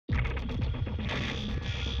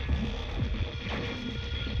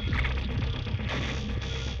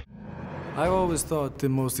I've always thought the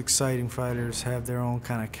most exciting fighters have their own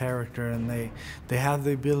kind of character, and they have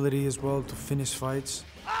the ability as well to finish fights.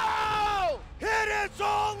 Oh! It is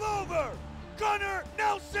all over! Gunnar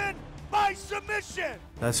Nelson by submission!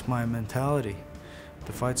 That's my mentality.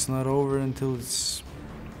 The fight's not over until it's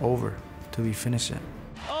over, till we finish it.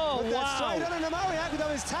 Oh, wow!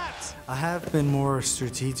 I have been more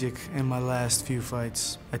strategic in my last few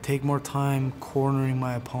fights. I take more time cornering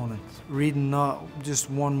my opponent, reading not just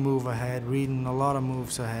one move ahead, reading a lot of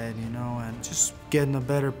moves ahead, you know, and just getting a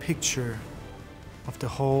better picture of the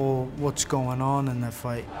whole what's going on in that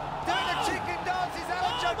fight. Doing the chicken dance is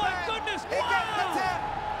Alan Jouban. Oh my goodness! He gets the tap.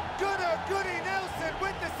 Gunnar Nelson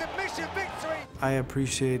with the submission victory. I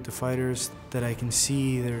appreciate the fighters that I can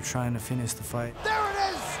see they're trying to finish the fight. There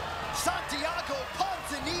it is! Santiago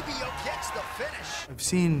Ponzinibbio gets the finish. I've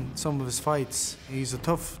seen some of his fights. He's a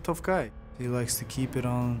tough guy. He likes to keep it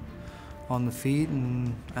on the feet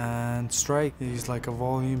and strike. He's like a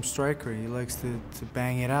volume striker. He likes to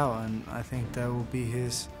bang it out, and I think that will be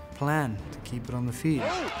his plan, to keep it on the feet.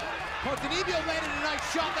 Oh, Ponzinibbio landed a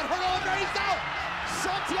nice shot that hurt over. He's out!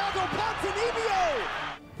 Santiago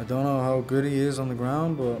Ponzinibbio! I don't know how good he is on the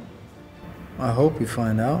ground, but I hope we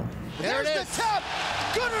find out. There's the tap!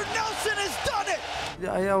 Gunnar Nelson has done it!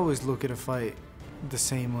 I always look at a fight the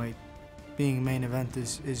same way. Being main event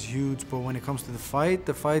is huge, but when it comes to the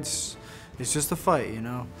fight's it's just a fight, you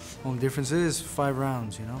know. Only difference is 5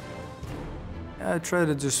 rounds, you know. I try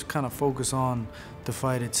to just kind of focus on the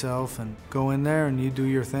fight itself and go in there and you do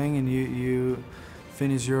your thing and you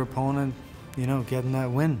finish your opponent, you know, getting that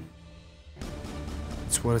win.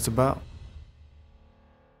 It's what it's about.